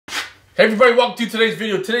Hey everybody, welcome to today's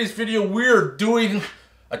video. Today's video, we're doing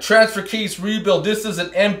a transfer case rebuild. This is an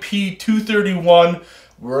NP231.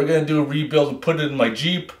 We're going to do a rebuild and put it in my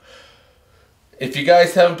Jeep. If you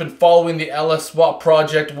guys haven't been following the LS swap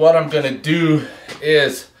project, what I'm going to do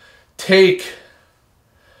is take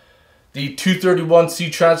the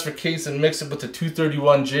 231C transfer case and mix it with the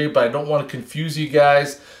 231J, but I don't want to confuse you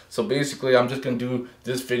guys. So basically, I'm just going to do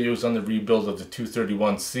this video on the rebuild of the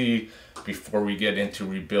 231C before we get into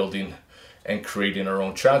rebuilding and creating our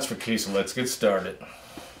own transfer case. So let's get started.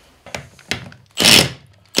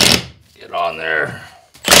 Get on there.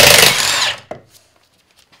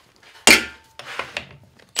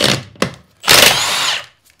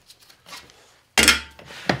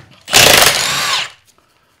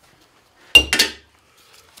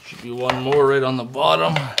 Should be one more right on the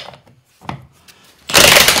bottom.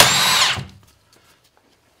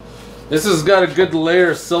 This has got a good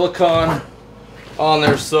layer of silicone on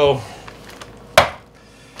there, so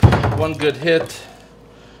one good hit,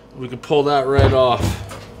 we can pull that right off.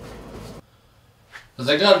 As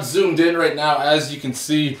I got it zoomed in right now, as you can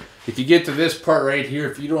see, if you get to this part right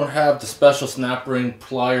here, if you don't have the special snap ring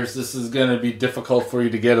pliers, this is going to be difficult for you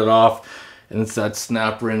to get it off. And it's that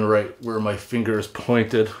snap ring right where my finger is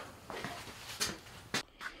pointed.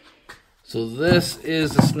 So this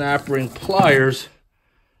is the snap ring pliers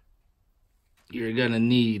you're gonna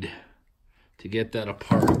need to get that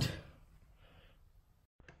apart.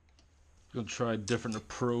 Gonna try a different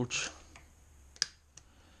approach.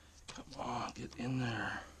 Come on, get in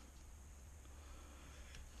there.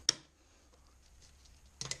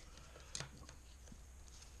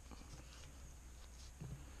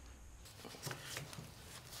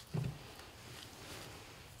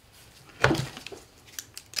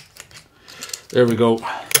 There we go.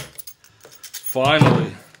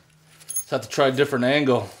 Finally. Have to try a different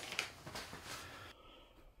angle.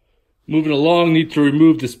 Moving along, need to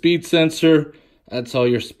remove the speed sensor. That's how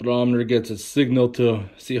your speedometer gets a signal to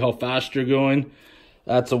see how fast you're going.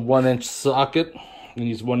 That's a 1-inch socket. You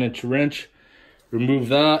use 1-inch wrench. Remove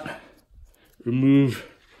that. Remove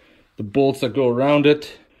the bolts that go around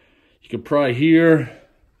it. You can pry here.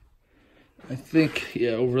 I think,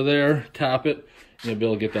 yeah, over there. Tap it. And you'll be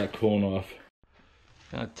able to get that cone off.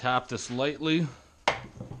 Gonna tap this lightly.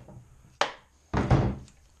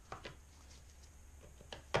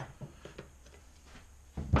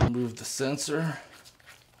 Remove the sensor.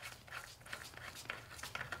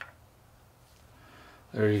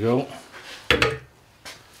 There you go.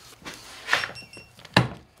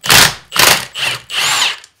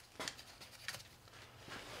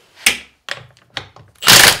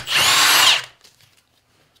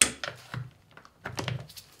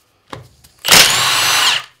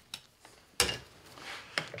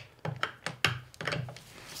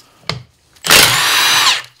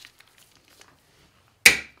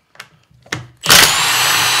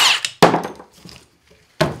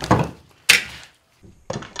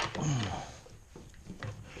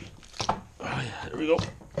 There we go.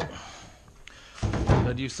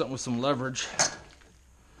 Gotta do something with some leverage.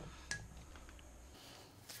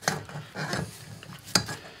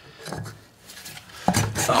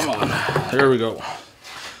 Come on. There we go.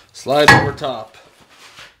 Slide over top.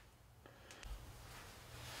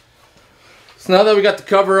 So now that we got the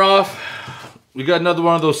cover off, we got another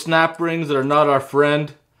one of those snap rings that are not our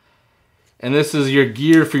friend. And this is your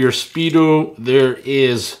gear for your Speedo. There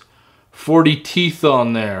is 40 teeth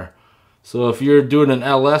on there. So if you're doing an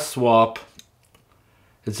LS swap,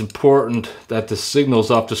 it's important that the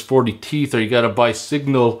signal's off just 40 teeth, or you gotta buy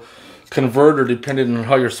signal converter depending on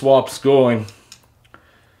how your swap's going.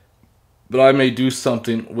 But I may do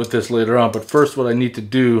something with this later on. But first what I need to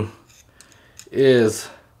do is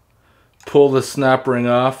pull the snap ring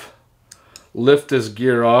off, lift this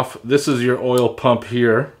gear off. This is your oil pump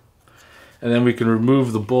here. And then we can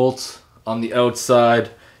remove the bolts on the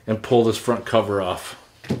outside and pull this front cover off.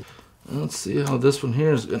 Let's see how this one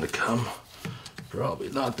here is going to come. Probably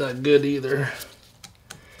not that good either.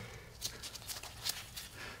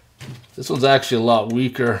 This one's actually a lot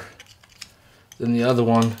weaker than the other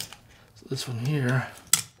one. So this one here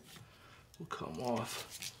will come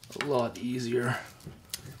off a lot easier.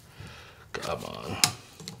 Come on.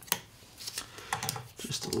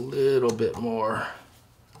 Just a little bit more.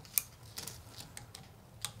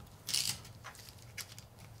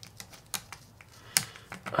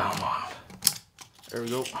 Come on. There we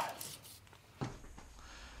go.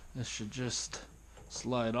 This should just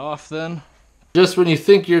slide off then. Just when you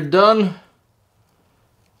think you're done,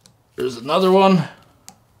 there's another one.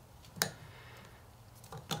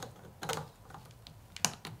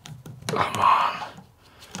 Come on.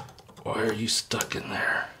 Why are you stuck in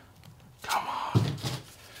there?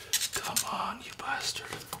 bastard.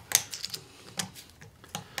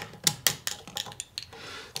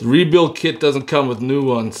 The rebuild kit doesn't come with new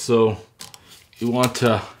ones, so you want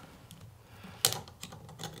to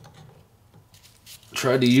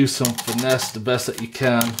try to use some finesse the best that you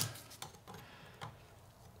can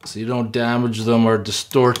so you don't damage them or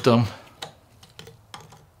distort them.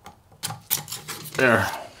 There.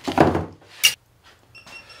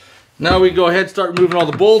 Now we go ahead and start moving all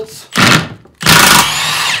the bolts.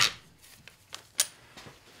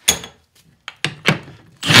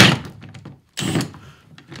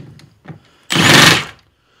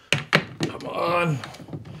 Come on.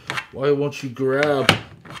 Why won't you grab?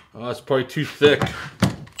 Oh, it's probably too thick.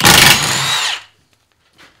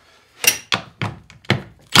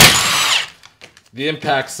 The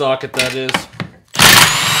impact socket, that is.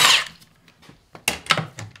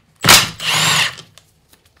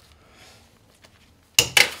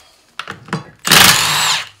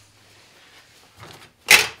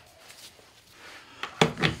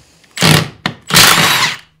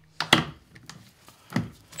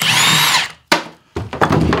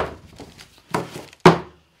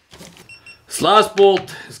 This last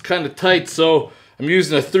bolt is kind of tight, so I'm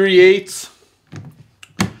using a 3/8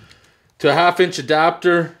 to a 1/2 inch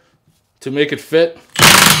adapter to make it fit.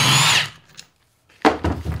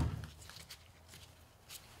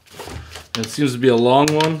 And it seems to be a long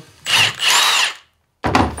one.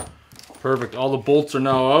 Perfect, all the bolts are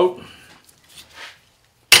now out.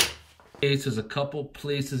 There's a couple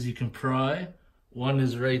places you can pry. One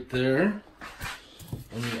is right there,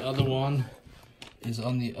 and the other one is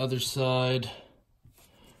on the other side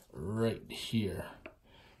right here.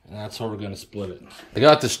 And that's how we're going to split it. I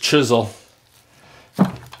got this chisel.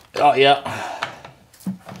 Oh yeah.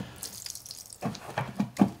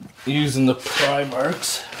 Using the pry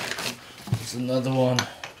marks. There's another one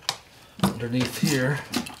underneath here.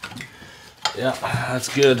 Yeah, that's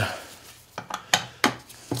good.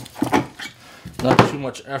 Not too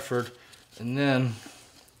much effort. And then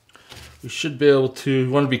we should be able to, you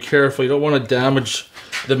want to be careful. You don't want to damage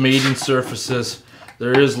the mating surfaces.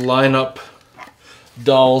 There is lineup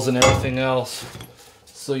dowels and everything else.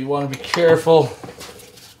 So you want to be careful.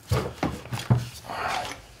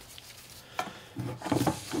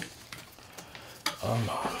 I'm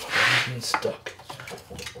getting stuck.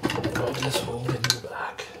 Got this hole in the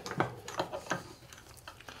back.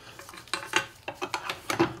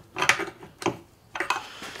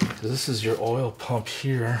 This is your oil pump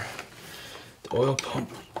here. The oil pump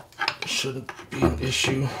shouldn't be an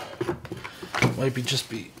issue. Might be just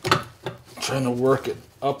be trying to work it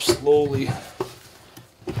up slowly.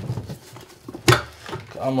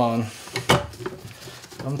 Come on.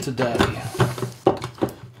 Come to daddy.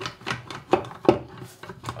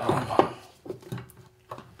 Come on.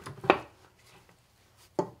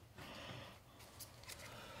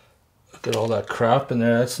 Look at all that crap in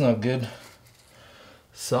there. That's not good.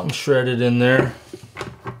 Something shredded in there.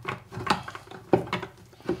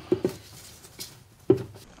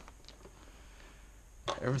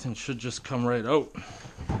 Everything should just come right out.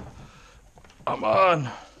 Come on.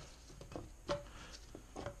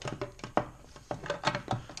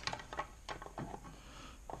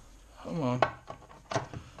 Come on.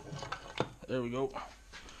 There we go.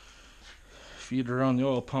 Feed around the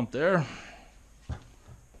oil pump there.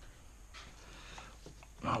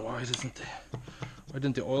 Now why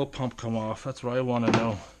didn't the oil pump come off? That's what I want to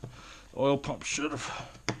know. The oil pump should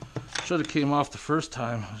have came off the first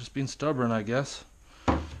time. Just being stubborn, I guess.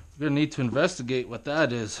 We're gonna need to investigate what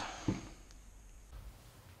that is.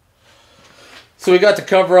 So we got the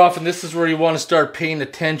cover off, and this is where you want to start paying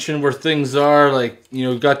attention where things are. Like, you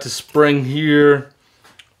know, we got the spring here.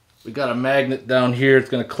 We got a magnet down here. It's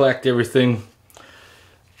gonna collect everything.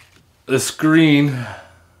 The screen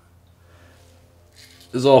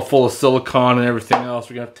is all full of silicone and everything else.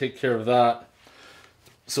 We're gonna have to take care of that.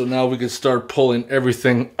 So now we can start pulling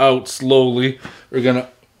everything out slowly. We're gonna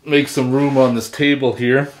make some room on this table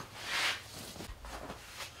here.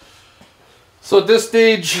 So at this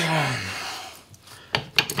stage,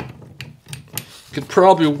 could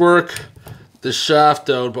probably work the shaft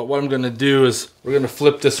out, but what I'm gonna do is we're gonna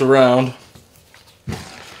flip this around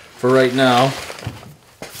for right now.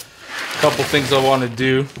 A couple things I want to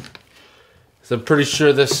do. So I'm pretty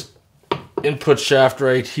sure this input shaft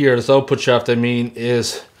right here, this output shaft I mean,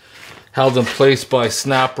 is held in place by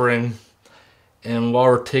snap ring. And while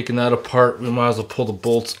we're taking that apart, we might as well pull the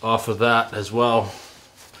bolts off of that as well.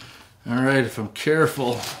 Alright, if I'm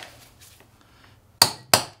careful, I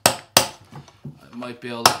might be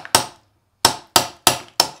able to.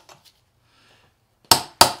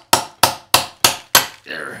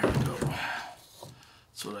 There we go.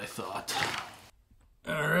 That's what I thought.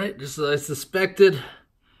 Alright, just as I suspected,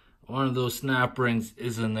 one of those snap rings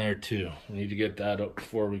is in there too. We need to get that out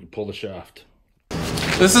before we can pull the shaft.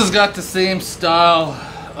 This has got the same style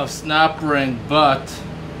of snap ring, but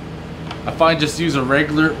I find just use a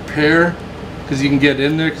regular pair because you can get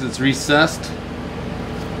in there because it's recessed.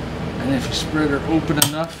 And if you spread her open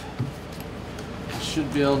enough, you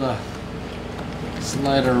should be able to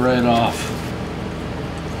slide her right off.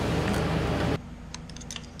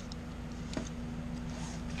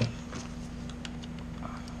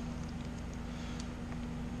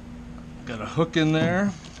 Got a hook in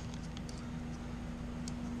there.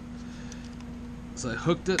 So I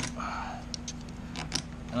hooked it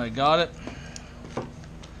and I got it.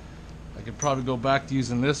 I could probably go back to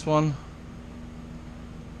using this one.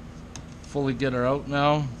 Fully get her out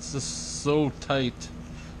now. It's just so tight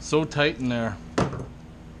in there.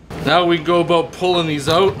 Now we go about pulling these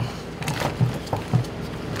out.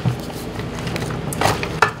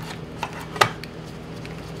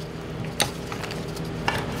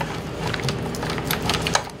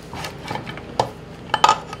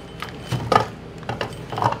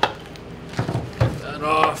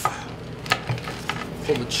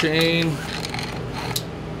 Pull the chain.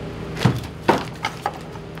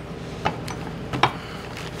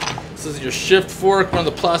 This is your shift fork. One of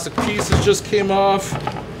the plastic pieces just came off.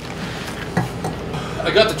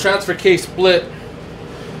 I got the transfer case split.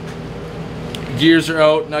 Gears are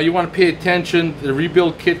out. Now you want to pay attention. The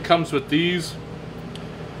rebuild kit comes with these.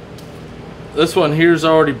 This one here is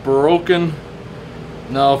already broken.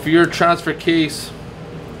 Now if your transfer case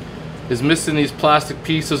is missing these plastic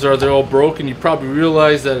pieces or they're all broken, you probably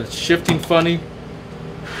realize that it's shifting funny.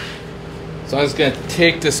 So I'm just going to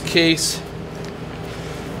take this case,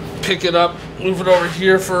 pick it up, move it over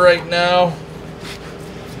here for right now.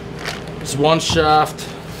 It's one shaft.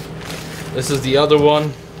 This is the other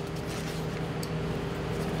one.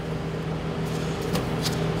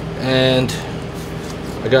 And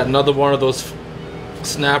I got another one of those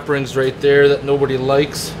snap rings right there that nobody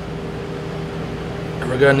likes.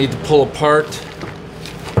 We're gonna need to pull apart,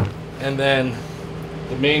 and then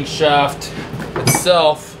the main shaft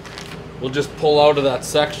itself will just pull out of that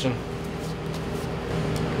section.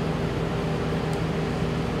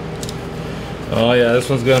 Oh yeah, this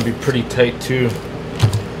one's gonna be pretty tight too.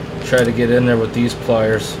 Try to get in there with these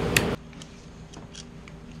pliers.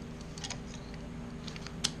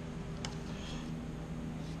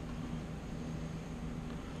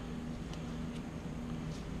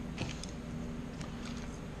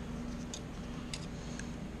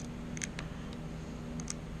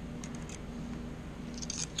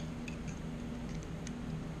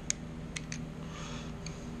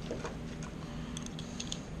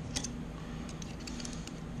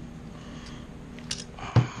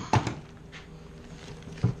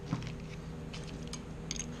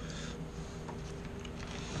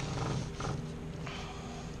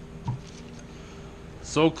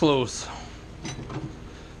 So close.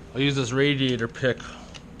 I'll use this radiator pick.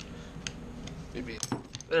 Maybe.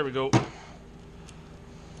 There we go.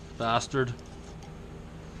 Bastard.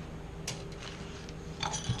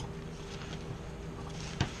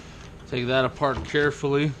 Take that apart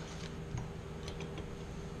carefully.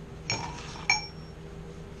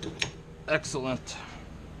 Excellent.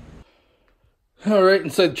 Alright,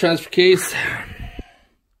 inside the transfer case,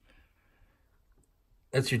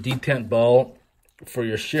 that's your detent ball for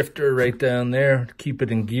your shifter right down there to keep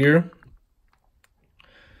it in gear.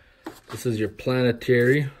 This is your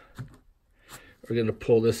planetary. We're going to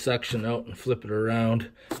pull this section out and flip it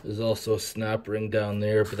around. There's also a snap ring down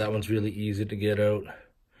there, but that one's really easy to get out.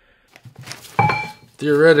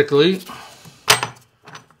 Theoretically,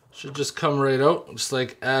 should just come right out, just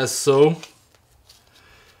like as so.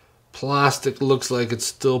 Plastic looks like it's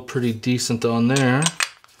still pretty decent on there.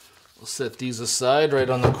 We'll set these aside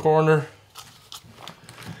right on the corner.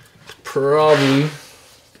 Probably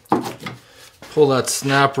pull that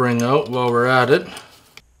snap ring out while we're at it.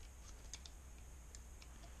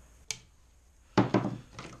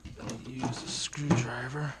 Use a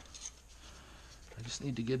screwdriver. I just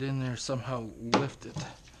need to get in there, somehow lift it.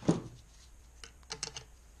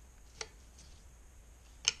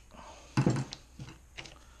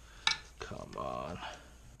 Come on.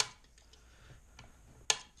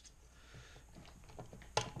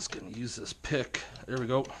 Just gonna use this pick. There we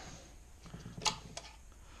go.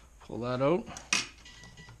 Pull that out.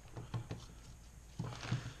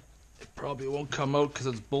 It probably won't come out because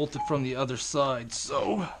it's bolted from the other side,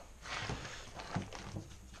 so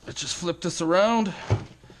let's just flip this around.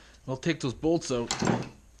 I'll take those bolts out.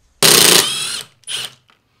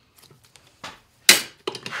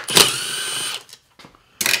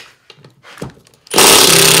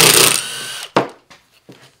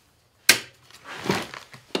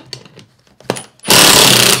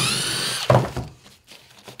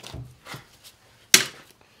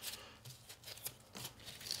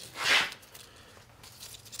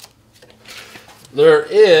 there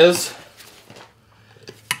is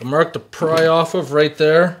a mark to pry off of right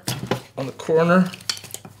there on the corner.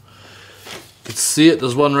 You can see it,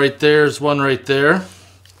 there's one right there, there's one right there.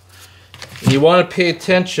 And you want to pay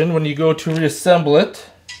attention when you go to reassemble it.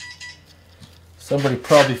 Somebody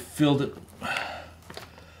probably filled it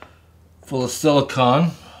full of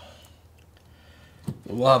silicone.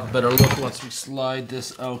 We'll have a better look once we slide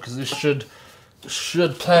this out, because this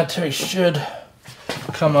planetary should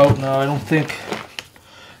come out now. I don't think.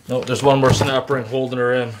 No, there's one more snap ring holding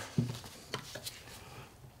her in.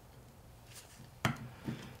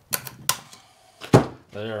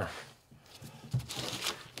 There.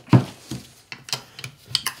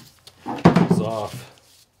 It's off.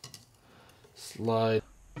 Slide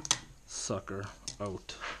sucker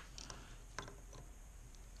out.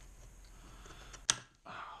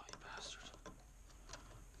 Oh, you bastard.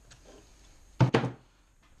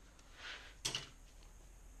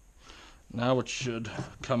 Now it should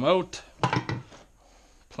come out.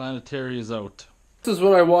 Planetary is out. This is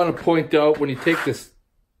what I want to point out when you take this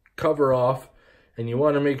cover off, and you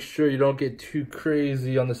want to make sure you don't get too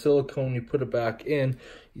crazy on the silicone. You put it back in.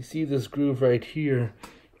 You see this groove right here,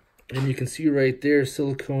 and you can see right there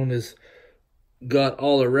silicone is got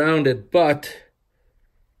all around it, but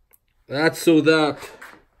that's so that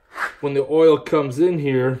when the oil comes in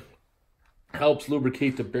here, helps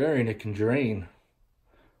lubricate the bearing, it can drain.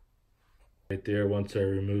 Right there, once I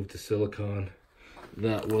removed the silicone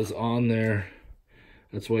that was on there.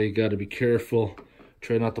 That's why you got to be careful.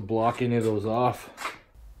 Try not to block any of those off.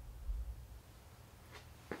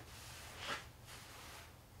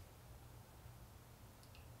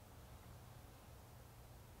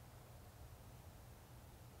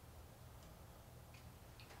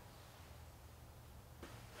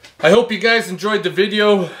 I hope you guys enjoyed the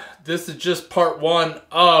video. This is just part one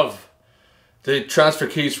of the transfer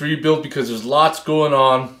case rebuild, because there's lots going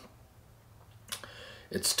on.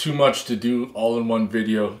 It's too much to do all in one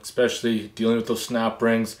video, especially dealing with those snap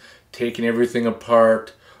rings, taking everything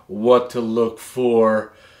apart, what to look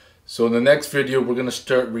for. So in the next video, we're going to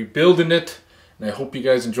start rebuilding it, and I hope you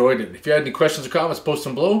guys enjoyed it. If you had any questions or comments, post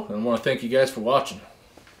them below, and I want to thank you guys for watching.